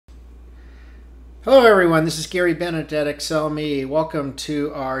Hello everyone, this is Gary Bennett at Excel.me. Welcome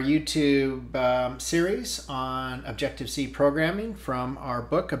to our YouTube series on Objective-C programming from our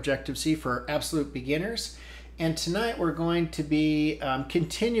book Objective-C for Absolute Beginners. And tonight we're going to be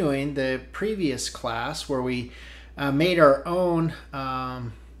continuing the previous class where we made our own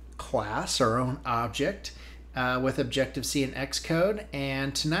class, our own object with Objective-C and Xcode.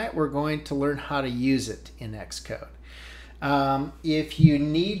 And tonight we're going to learn how to use it in Xcode. If you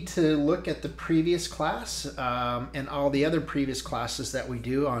need to look at the previous class and all the other previous classes that we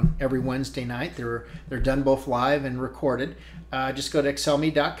do on every Wednesday night, they're done both live and recorded. Just go to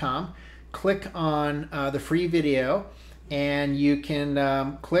excelme.com, click on the free video, and you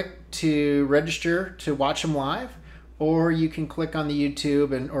can click to register to watch them live, or you can click on the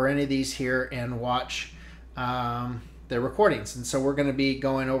YouTube or any of these here and watch the recordings. And so we're going to be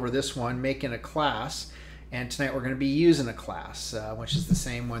going over this one, making a class. And tonight we're going to be using a class, which is the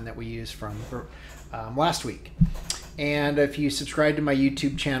same one that we used from last week. And if you subscribe to my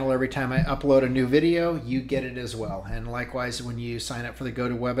YouTube channel, every time I upload a new video, you get it as well. And likewise, when you sign up for the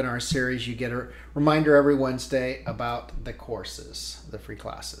GoToWebinar series, you get a reminder every Wednesday about the courses, the free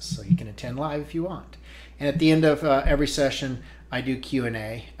classes. So you can attend live if you want. And at the end of every session, I do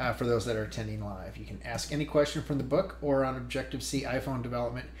Q&A for those that are attending live. You can ask any question from the book or on Objective-C iPhone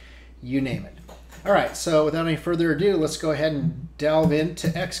development, you name it. All right, so without any further ado, let's go ahead and delve into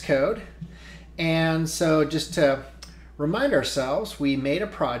Xcode. And so just to remind ourselves, we made a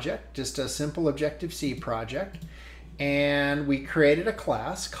project, just a simple Objective-C project, and we created a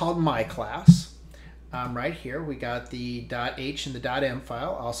class called myClass. Right here, we got the .h and the .m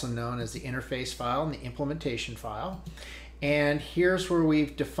file, also known as the interface file and the implementation file. And here's where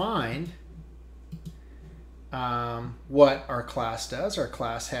we've defined what our class does. Our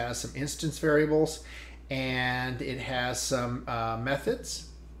class has some instance variables and it has some methods,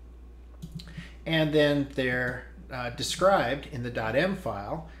 and then they're described in the .m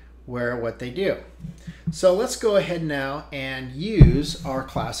file where what they do. So let's go ahead now and use our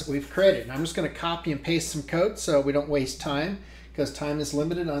class that we've created. And I'm just going to copy and paste some code so we don't waste time, because time is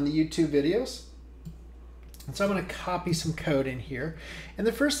limited on the YouTube videos. And so I'm going to copy some code in here. And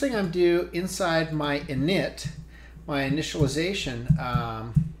the first thing I'm do inside my init, my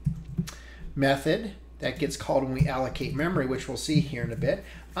initialization method that gets called when we allocate memory, which we'll see here in a bit,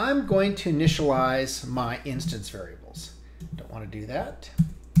 I'm going to initialize my instance variables. Don't want to do that.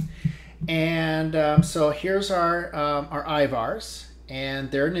 And so here's our IVARs, and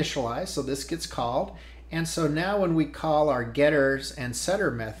they're initialized, so this gets called. And so now when we call our getters and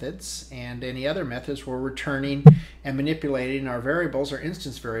setter methods and any other methods, we're returning and manipulating our variables, our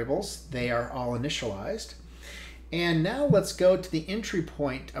instance variables. They are all initialized. And now let's go to the entry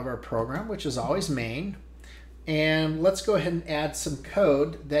point of our program, which is always main. And let's go ahead and add some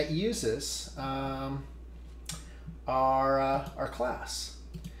code that uses our class.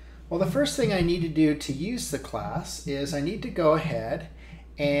 Well, the first thing I need to do to use the class is I need to go ahead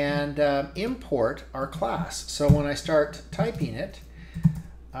and import our class. So when I start typing it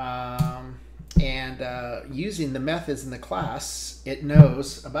and using the methods in the class, it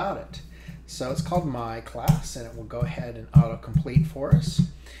knows about it. So it's called myClass, and it will go ahead and autocomplete for us.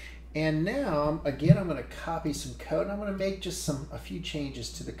 And now, again, I'm going to copy some code. And I'm going to make just a few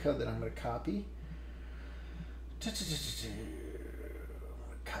changes to the code that I'm going to copy. I'm going to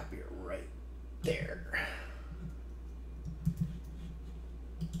copy it right there.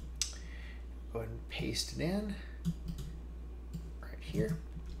 Go ahead and paste it in right here.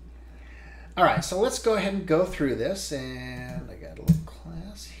 All right, so let's go ahead and go through this. And I got a little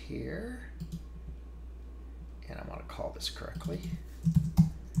class here. And I want to call this correctly.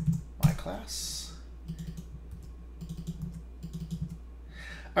 My class.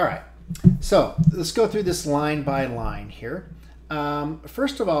 All right, so let's go through this line by line here.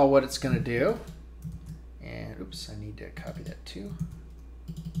 First of all, what it's going to do, and oops, I need to copy that too.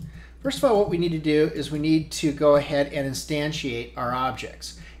 First of all, what we need to do is we need to go ahead and instantiate our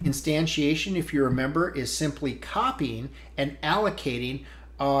objects. Instantiation, if you remember, is simply copying and allocating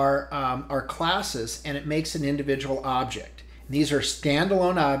our classes, and it makes an individual object. And these are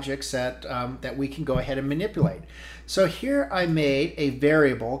standalone objects that we can go ahead and manipulate. So here I made a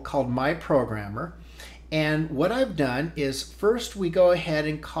variable called myProgrammer. And what I've done is first we go ahead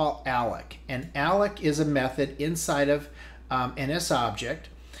and call alloc. And alloc is a method inside of NSObject,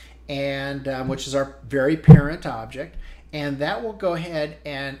 and which is our very parent object, and that will go ahead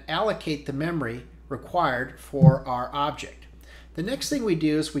and allocate the memory required for our object. The next thing we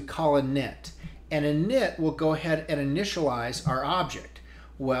do is we call init, and init will go ahead and initialize our object.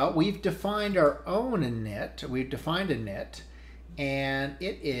 Well, we've defined our own init, and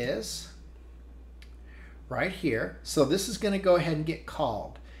it is right here. So this is going to go ahead and get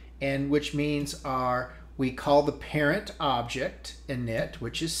called, and which means we call the parent object init,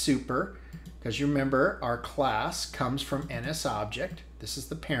 which is super, because you remember our class comes from NSObject. This is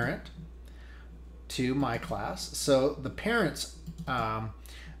the parent to my class. So the parent's init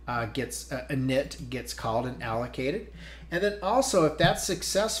gets called and allocated. And then also, if that's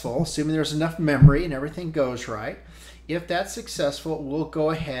successful, assuming there's enough memory and everything goes right, if that's successful, we'll go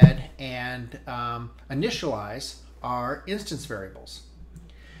ahead and initialize our instance variables.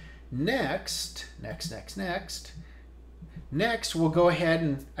 Next, we'll go ahead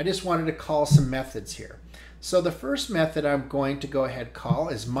and I just wanted to call some methods here. So the first method I'm going to go ahead and call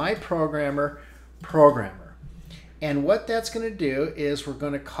is myProgrammer. And what that's going to do is we're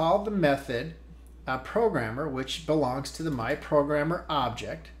going to call the method programmer, which belongs to the myProgrammer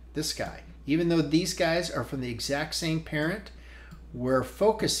object, this guy. Even though these guys are from the exact same parent, we're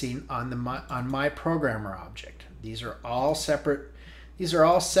focusing on the myProgrammer object. These are all separate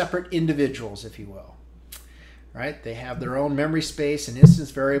individuals, if you will. Right? They have their own memory space and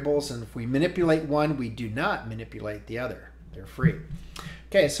instance variables, and if we manipulate one, we do not manipulate the other. They're free.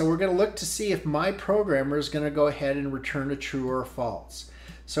 Okay, so we're going to look to see if myProgrammer is going to go ahead and return a true or a false.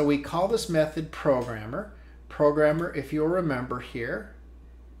 So we call this method programmer. Programmer, if you'll remember here,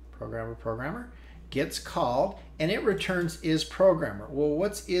 programmer gets called and it returns isProgrammer. Well,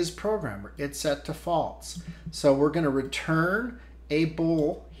 what's isProgrammer? It's set to false. So we're going to return a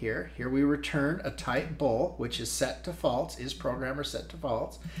bool here. Here we return a type bool, which is set to false. isProgrammer set to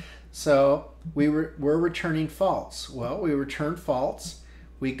false. So we're returning false. Well, we return false.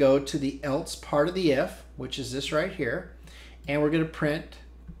 We go to the else part of the if, which is this right here, and we're going to print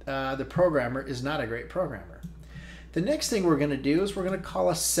the programmer is not a great programmer. The next thing we're going to do is we're going to call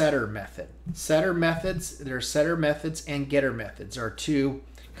a setter method. Setter methods, there are setter methods and getter methods are two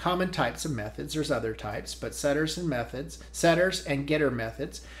common types of methods. There's other types, but setters and getter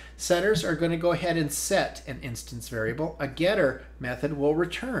methods. Setters are going to go ahead and set an instance variable. A getter method will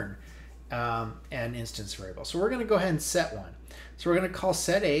return an instance variable. So we're going to go ahead and set one. So we're going to call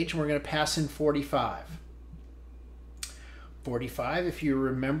setAge and we're going to pass in 45. 45, if you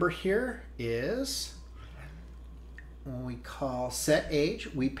remember here, is when we call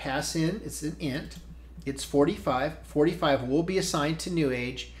setAge, we pass in, it's an int, it's 45. 45 will be assigned to new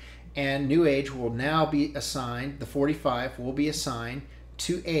age, and new age will now be assigned, the 45 will be assigned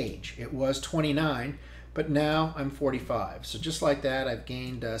to age. It was 29, but now I'm 45. So just like that, I've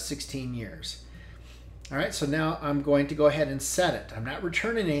gained 16 years. All right, so now I'm going to go ahead and set it. I'm not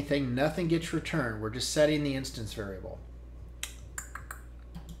returning anything, nothing gets returned. We're just setting the instance variable.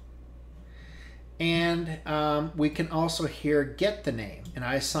 And we can also here get the name, and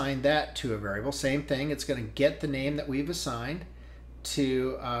I assign that to a variable. Same thing, it's going to get the name that we've assigned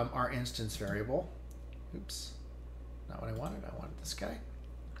to our instance variable. Oops, not what I wanted. I wanted this guy.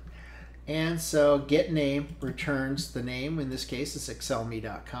 And so get name returns the name. In this case, it's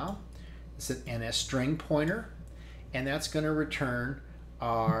excelme.com. It's an NS string pointer, and that's going to return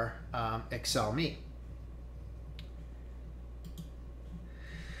our excelme.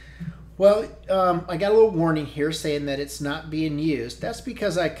 Well, I got a little warning here saying that it's not being used. That's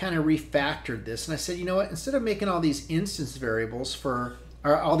because I kind of refactored this, and I said, you know what? Instead of making all these instance variables or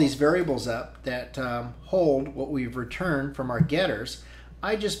all these variables up that hold what we've returned from our getters,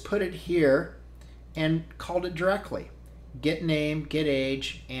 I just put it here and called it directly. Get name, get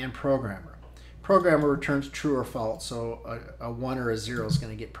age, and programmer. Programmer returns true or false, so a 1 or a 0 is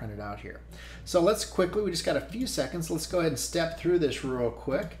going to get printed out here. So let's quickly, we just got a few seconds, let's go ahead and step through this real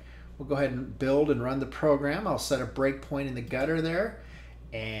quick. We'll go ahead and build and run the program. I'll set a breakpoint in the gutter there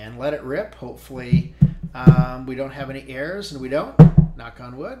and let it rip. Hopefully we don't have any errors, and we don't. Knock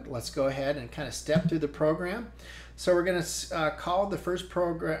on wood. Let's go ahead and kind of step through the program. So we're going to call the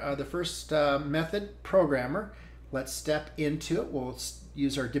first method programmer. Let's step into it. We'll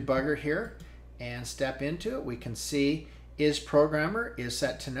use our debugger here and step into it. We can see isProgrammer is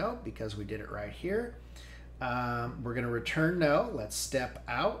set to no because we did it right here. We're going to return no. Let's step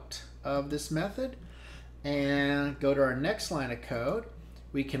out of this method and go to our next line of code.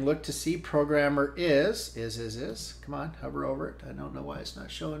 We can look to see programmer is. Come on, hover over it. I don't know why it's not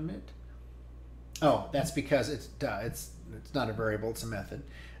showing it. Oh, that's because it's not a variable, it's a method.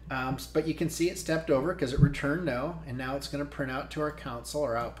 But you can see it stepped over because it returned no, and now it's going to print out to our console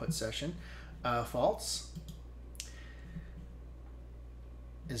or output session false.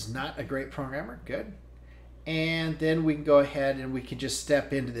 Is not a great programmer. Good. And then we can go ahead and we can just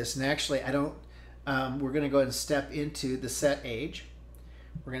step into this. And actually, I don't. We're going to go ahead and step into the set age.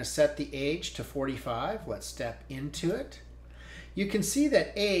 We're going to set the age to 45. Let's step into it. You can see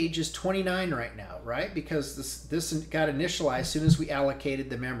that age is 29 right now, right? Because this got initialized as soon as we allocated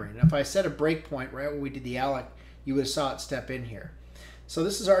the memory. And if I set a breakpoint right when we did the alloc, you would have saw it step in here. So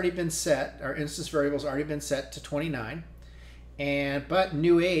this has already been set. Our instance variable has already been set to 29. But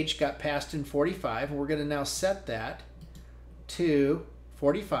new age got passed in 45. And we're going to now set that to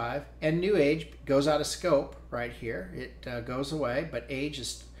 45. And new age goes out of scope right here. It goes away, but age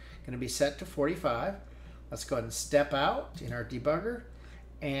is going to be set to 45. Let's go ahead and step out in our debugger.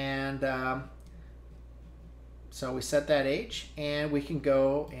 And so we set that age, and we can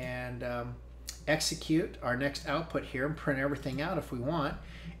go and execute our next output here and print everything out if we want.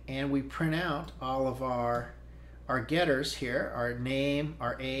 And we print out all of our getters here, our name,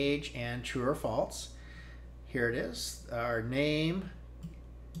 our age, and true or false. Here it is, our name,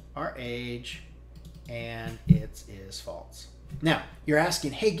 our age, and it is false. Now, you're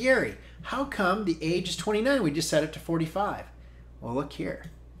asking, hey Gary, how come the age is 29? We just set it to 45. Well, look here.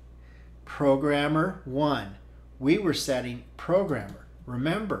 Programmer 1. We were setting programmer.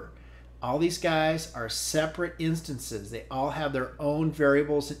 Remember, all these guys are separate instances. They all have their own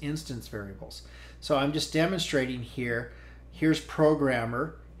variables and instance variables. So I'm just demonstrating here. Here's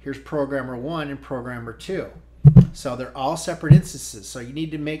programmer 1 and programmer 2. So they're all separate instances. So you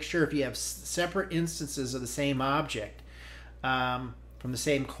need to make sure if you have separate instances of the same object, from the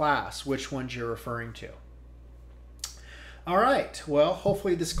same class, which ones you're referring to. All right, well,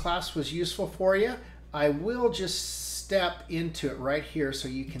 hopefully this class was useful for you. I will just step into it right here so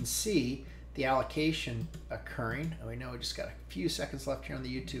you can see the allocation occurring. I know we just got a few seconds left here on the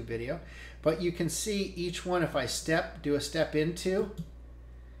YouTube video, but you can see each one if I do a step into,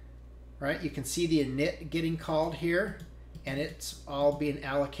 right? You can see the init getting called here, and it's all being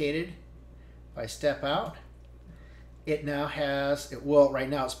allocated. If I step out, it now has, right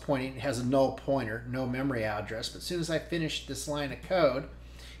now it's pointing, it has a null pointer, no memory address, but as soon as I finish this line of code,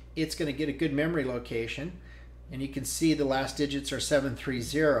 it's going to get a good memory location, and you can see the last digits are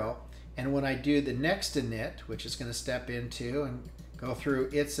 730, and when I do the next init, which is going to step into and go through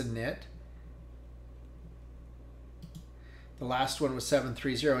its init, the last one was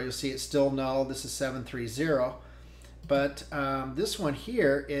 730, you'll see it's still null, this is 730, but this one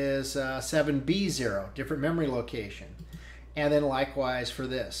here is 7B0, different memory location. And then likewise for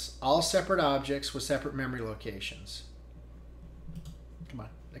this, all separate objects with separate memory locations. Come on,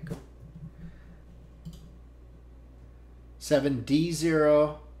 let go.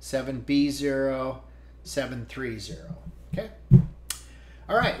 7D0, 7B0, 730. Okay.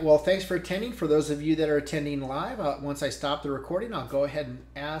 All right. Well, thanks for attending. For those of you that are attending live, once I stop the recording, I'll go ahead and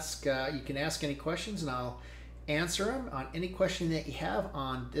ask. You can ask any questions, and I'll answer them on any question that you have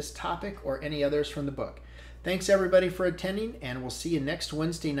on this topic or any others from the book. Thanks everybody for attending, and we'll see you next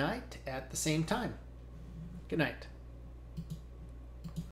Wednesday night at the same time. Good night.